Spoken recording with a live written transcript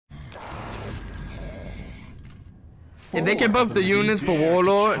If they can buff the units for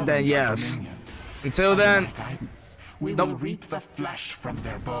Warlord, then yes. Until then, we will reap the flesh from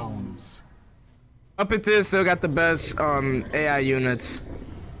their bones. Puppeteer still got the best AI units.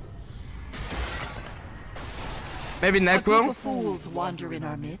 Maybe Necro? Fools wander in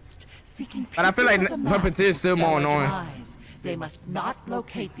our midst, seeking but I feel like Puppeteer is still more annoying. They must not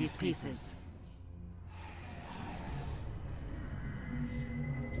locate these pieces.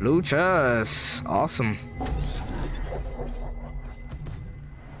 Blue chest. Awesome.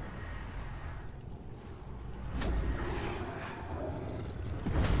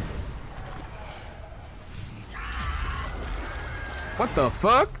 What the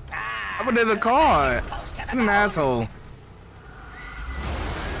fuck? I put in the car. I'm an asshole.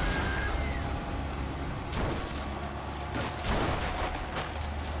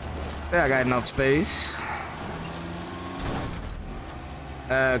 Yeah, I got enough space.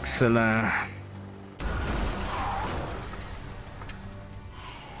 Excellent.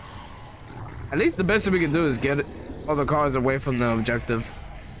 At least the best thing we can do is get all the cars away from the objective.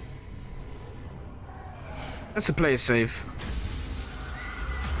 Let's play it safe.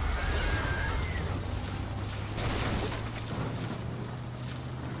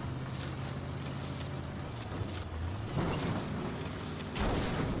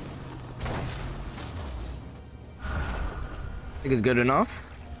 I think it's good enough.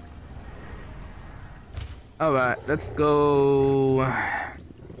 All right, let's go.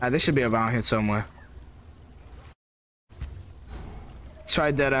 They should be around here somewhere. Let's try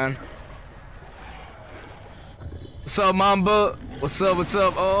dead end. What's up, Mamba? What's up? What's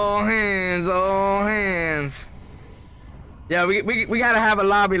up? All hands, all hands. Yeah, we gotta have a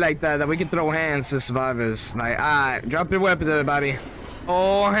lobby like that we can throw hands to survivors. Like, all right, drop your weapons, everybody.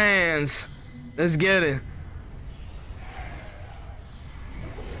 All hands. Let's get it.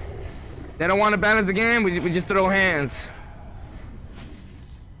 They don't want to balance the game, we just throw hands.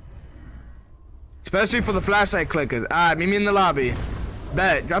 Especially for the flashlight clickers. Alright, meet me in the lobby.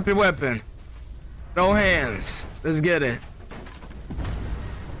 Bet, drop your weapon. Throw hands. Let's get it.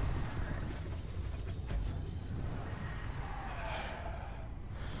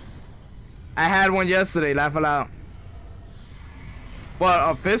 I had one yesterday, laugh aloud. What,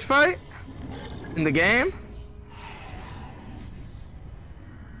 a fist fight? In the game?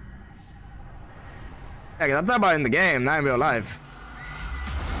 Yeah, I'm talking about in the game, not in real life.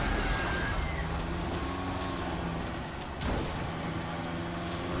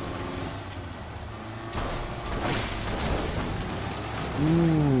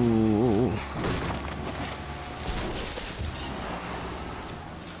 Ooh.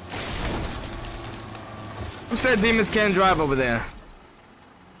 Who said demons can't drive over there?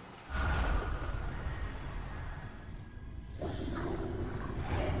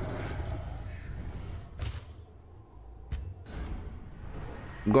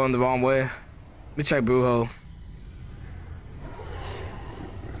 I'm going the wrong way. Let me check Brujo.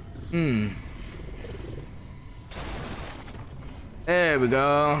 There we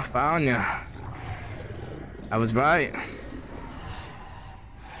go. Found ya. I was right.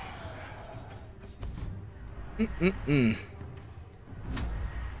 Come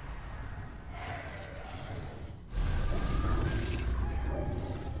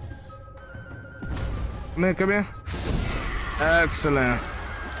here, come here. Excellent.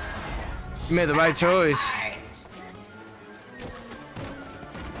 You made the right choice.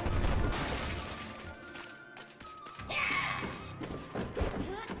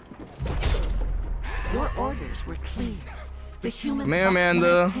 Your orders were clear. The humans must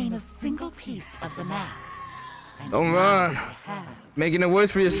maintain a single piece of the map. Don't run. Making it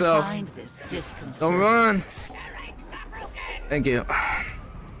worse for yourself. Don't run. Thank you.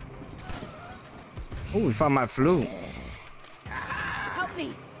 Oh, we found my flute. Help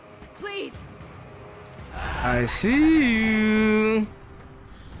me, please. I see you.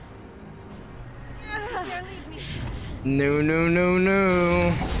 No, no, no,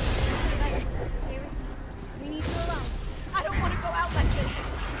 no. We need you alone. I don't want to go out like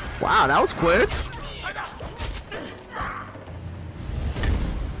this. Wow, that was quick.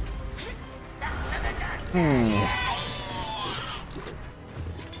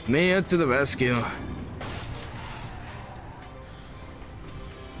 Mia to the rescue.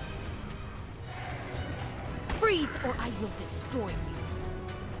 Freeze, or I will destroy you.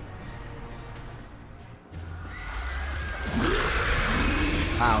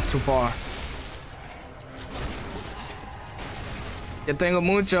 Wow, too far. Yo tengo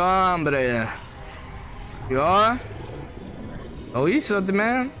mucho hambre. You are? Oh, eat something,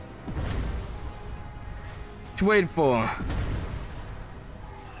 man. What you waiting for?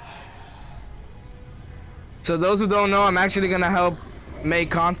 So those who don't know, I'm actually gonna help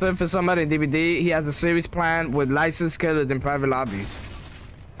make content for somebody in DVD. He has a series plan with licensed killers in private lobbies.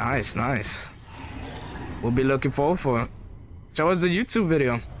 Nice, nice. We'll be looking forward for it. Show us the YouTube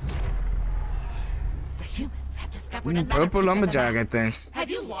video. The humans have discovered another Purple piece of the lumberjack, I map. think. Have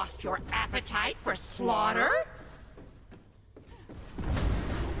you lost your appetite for slaughter?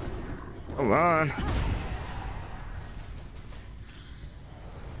 Come on.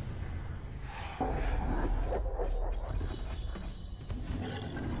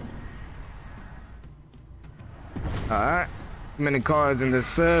 Alright. Many cards in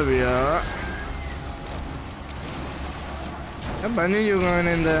this area. Yep, I knew you were going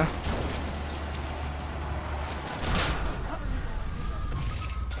in there.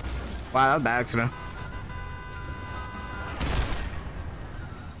 Wow, that was by accident.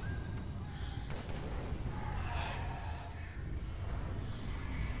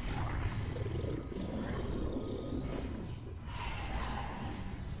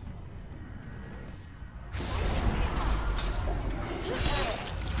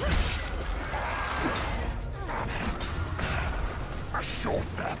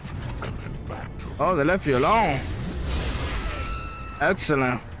 Oh, they left you alone.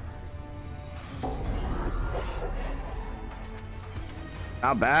 Excellent.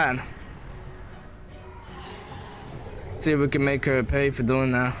 Not bad. See if we can make her pay for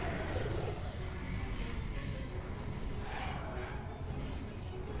doing that.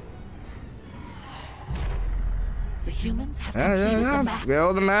 The humans have completed the map. Get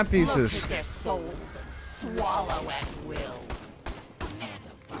all the map pieces. Look at their souls and swallow at will. And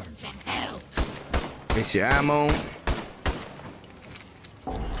a burns in hell. It's your ammo. What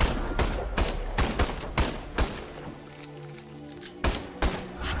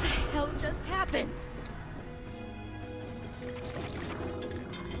the hell just happened?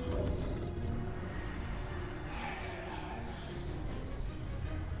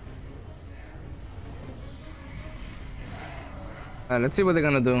 Let's see what they're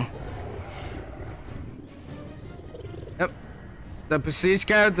gonna do. Yep. The prestige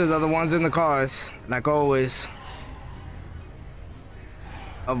characters are the ones in the cars, like always.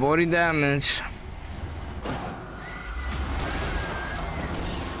 Avoiding damage.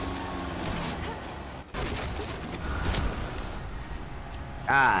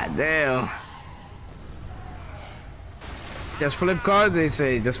 Ah, damn. Just flip cars, they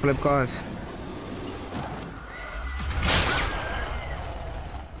say. Just flip cars.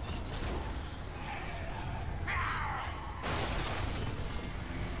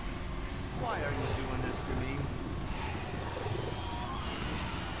 Why are you doing this to me?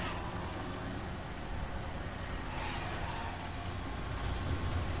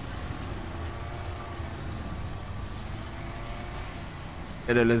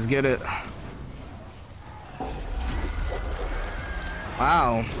 Get it, let's get it.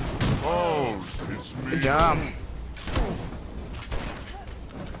 Wow. Oh, it's me. Good job.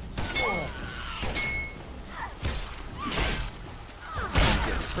 I'm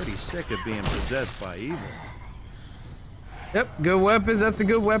getting pretty sick of being possessed by evil. Yep, good weapons after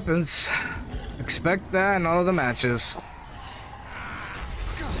good weapons. Expect that in all the matches.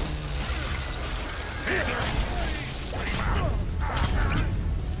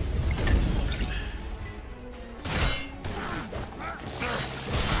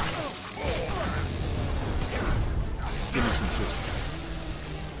 Give me some food.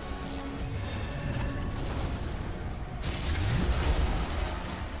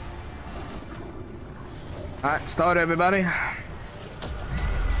 Alright, start everybody.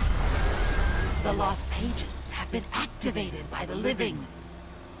 The lost pages have been activated by the living.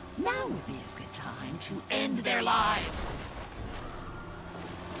 Now would be a good time to end their lives.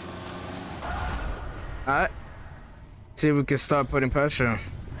 Alright. See if we can start putting pressure.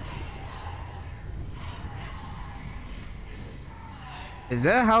 Is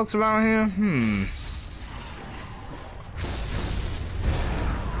there a house around here?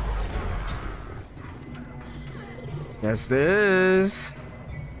 Yes, there is.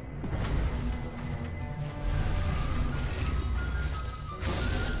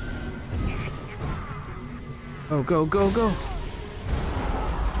 Go, go, go, go.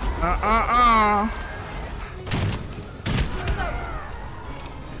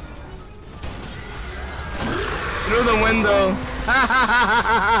 Through the window.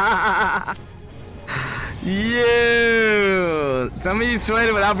 Yeah. Tell me you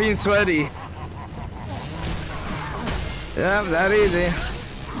sweaty without being sweaty. Yep, that easy.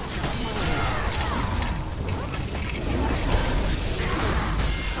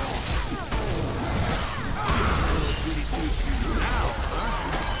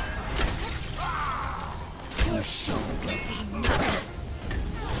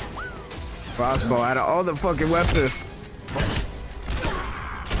 Crossbow out of all the fucking weapons.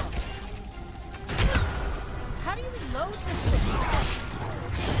 How do you load this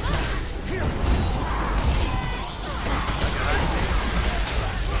thing?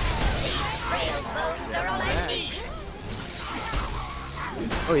 These frail bones are all I need.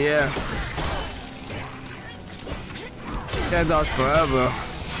 Oh yeah. That dodge forever.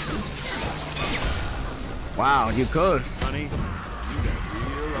 Wow, you could. Honey, you get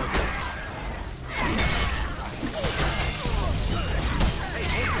real ugly. Hey,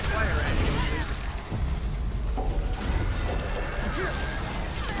 hold your fire, Andy.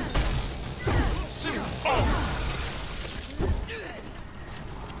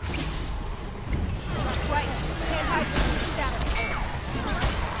 Right. Can't hide from the shadows.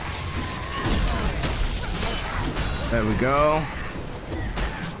 There we go.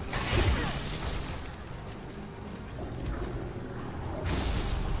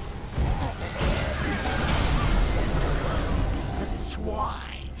 The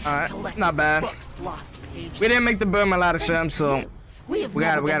swine. Alright, Collected not bad. books, lost pages. We didn't make the boom a lot of sham, so We have we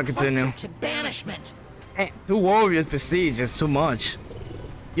gotta- never we gotta been continue. closer to banishment. hey, 2 warriors prestige is too much.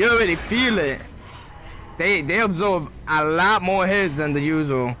 You already feel it. They absorb a lot more hits than the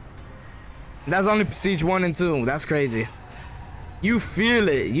usual. That's only prestige 1 and 2. That's crazy. You feel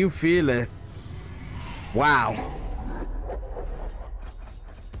it. You feel it. Wow.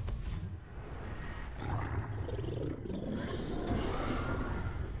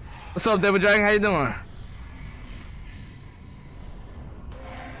 What's up, Devil Dragon? How you doing?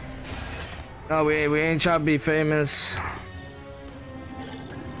 No, we ain't trying to be famous.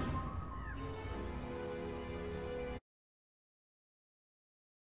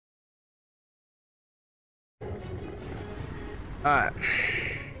 Alright.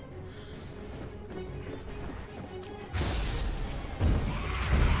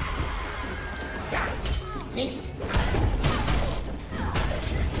 This.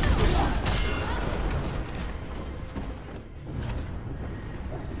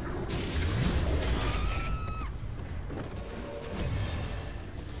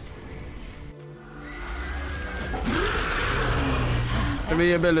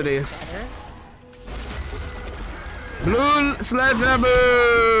 Heavy ability. Blue sledgehammer.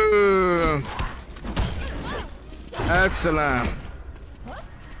 Excellent.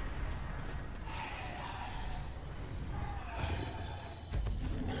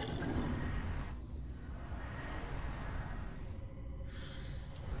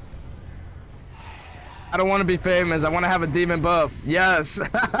 I don't want to be famous. I want to have a demon buff. Yes.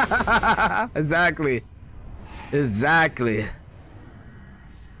 Exactly. Exactly.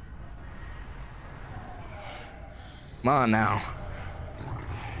 Come on now.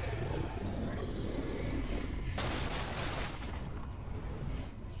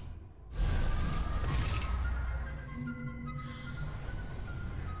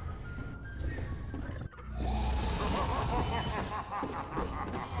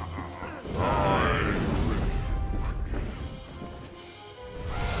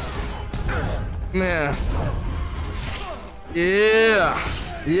 Yeah. Yeah.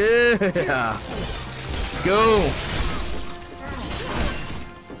 Yeah. Let's go.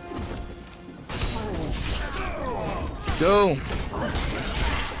 Go.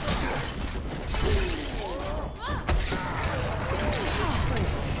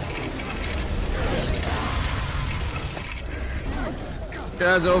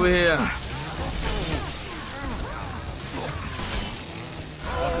 Guys over here.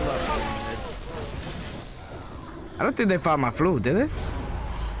 I don't think they found my flute, did they? I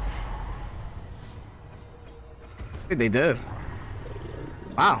think they did.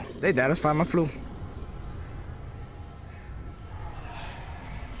 Wow, they did. Let's find my flute.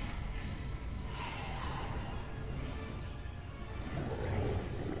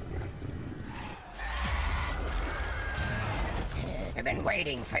 I've been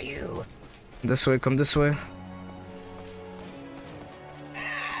waiting for you. This way, come this way.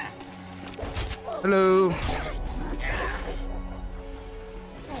 Hello.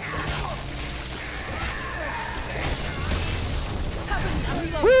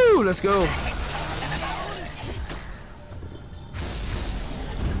 Woo, let's go.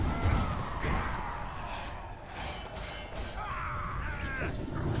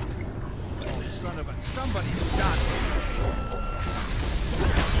 Oh, son of a... Somebody shot me.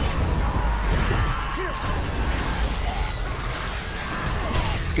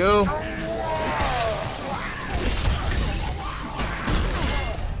 Let's go.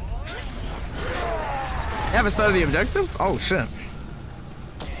 You haven't started the objective? Oh shit.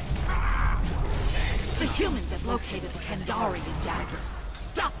 The humans have located the Kandarian dagger.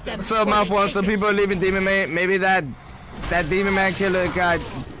 Stop them. What's up, Mouth One? Some people are leaving Demon Man. Maybe that Demon Man killer guy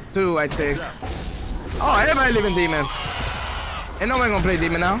too, I think. Oh, everybody leaving Demon. Ain't no one gonna play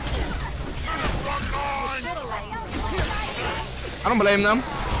Demon now. I don't blame them.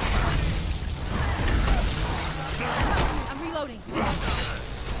 I'm reloading.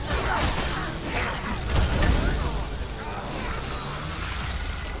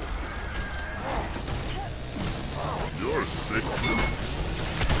 You're sick.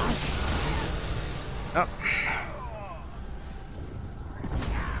 Oh.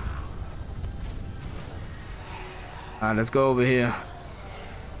 Alright, let's go over here.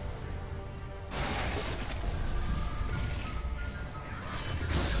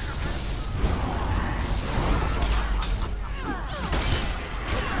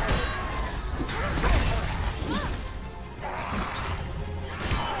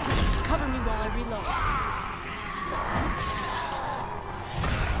 Cover me while I reload.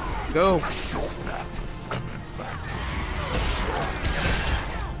 Go.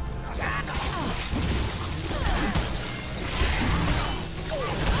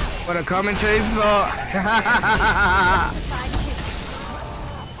 What a common chainsaw.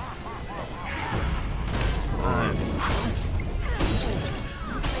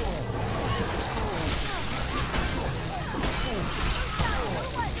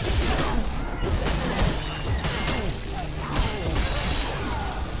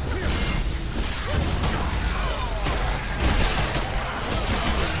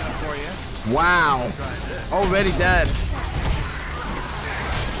 Wow. Already dead.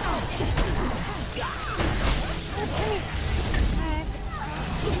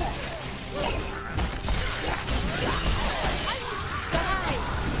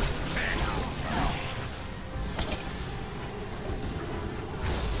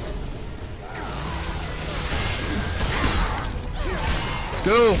 Let's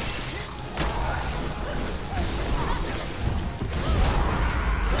go.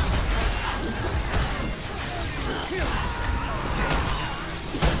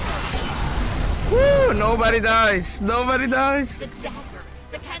 Woo, nobody dies. Nobody dies. The dagger.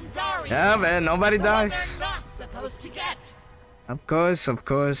 The Kandarian. Yeah, man, nobody The one dies. they're not supposed to get. Of course, of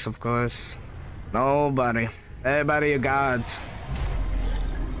course, of course. Nobody. Everybody are gods.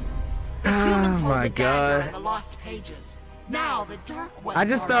 The humans Oh hold my the dagger god. in the lost pages. Now the dark ones I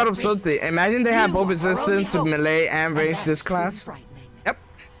just are thought at of risk. something. Imagine they have You both are resistance to only hope, melee and and range that's this truly class. frightening. Yep.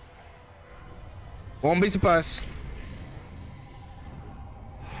 Won't be surprised.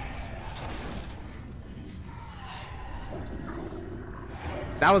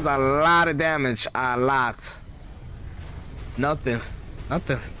 That was a lot of damage. A lot. Nothing.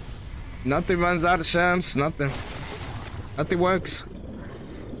 Nothing. Nothing runs out of shams. Nothing. Nothing works.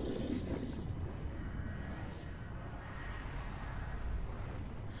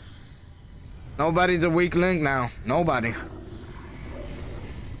 Nobody's a weak link now. Nobody.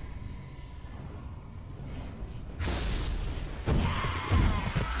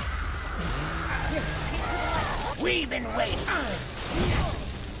 We've been waiting.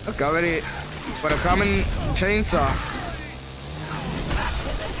 Look, already with a common chainsaw.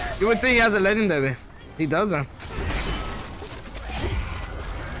 You would think he has a legendary. He doesn't.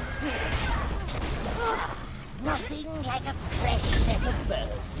 Nothing like a fresh set of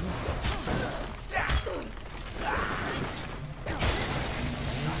bones.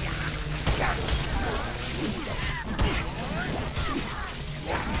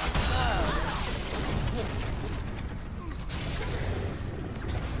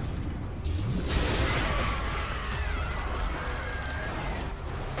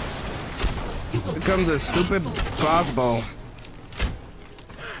 Here comes a stupid crossbow.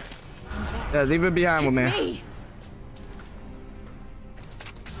 Yeah, leave it behind with me. Me.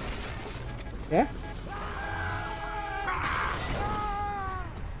 Yeah?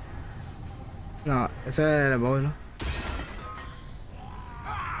 No, ese era el boy, ¿no?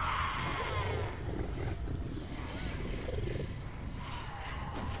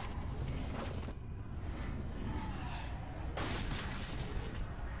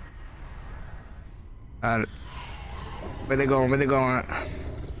 Alright. Where they going? Where they going?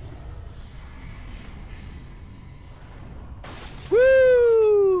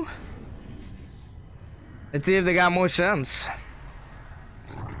 Woo! Let's see if they got more shams.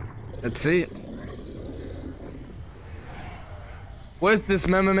 Let's see. Where's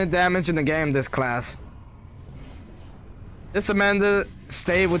dismemberment damage in the game, this class? This Amanda,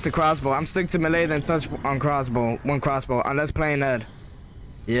 stay with the crossbow. I'm stick to melee, then touch on crossbow. One crossbow, unless playing Ed.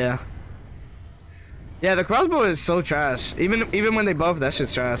 Yeah. Yeah, the crossbow is so trash. Even when they buff, that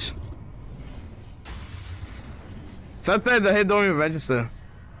shit's trash. Sometimes the hit don't even register.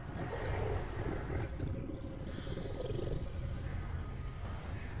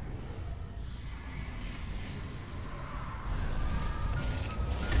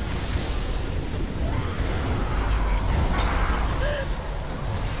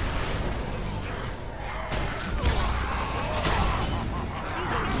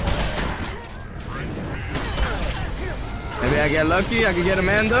 Maybe I get lucky, I can get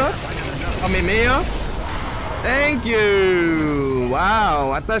Amanda. I mean Mia. Thank you.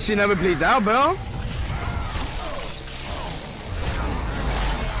 Wow, I thought she never bleeds out, bro.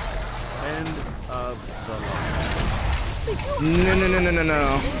 End of the line.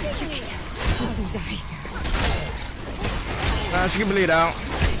 No. Nah, she can bleed out.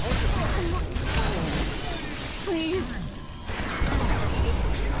 Please.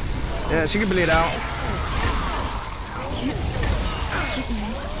 Yeah, she can bleed out.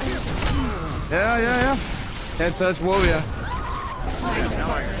 Yeah. Head touch warrior.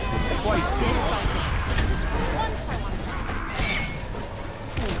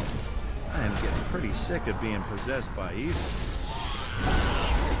 I am getting pretty sick of being possessed by evil.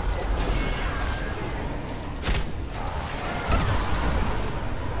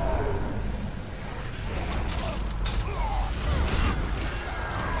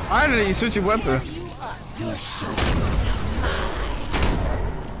 Finally, you switch your weapon.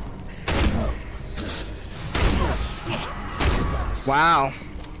 Wow.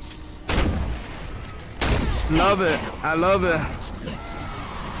 Love it. I love it.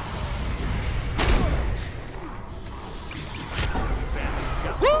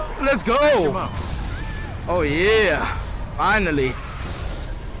 Woo, let's go. Oh yeah. Finally.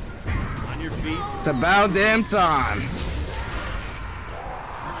 On your feet. It's about damn time.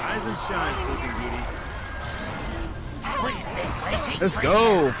 Rise and shine, Sleeping Beauty. Let's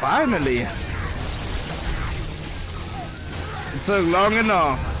go. Finally. It took long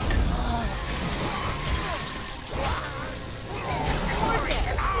enough.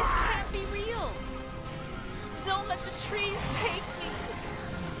 This can't be real. Don't let the trees take me.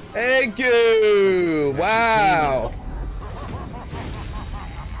 Thank you. Wow.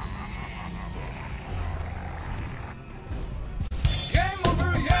 Game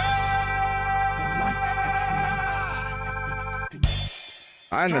over, yeah! The light of night has been extinguished.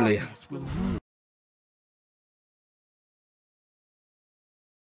 Finally. Darkness will rule.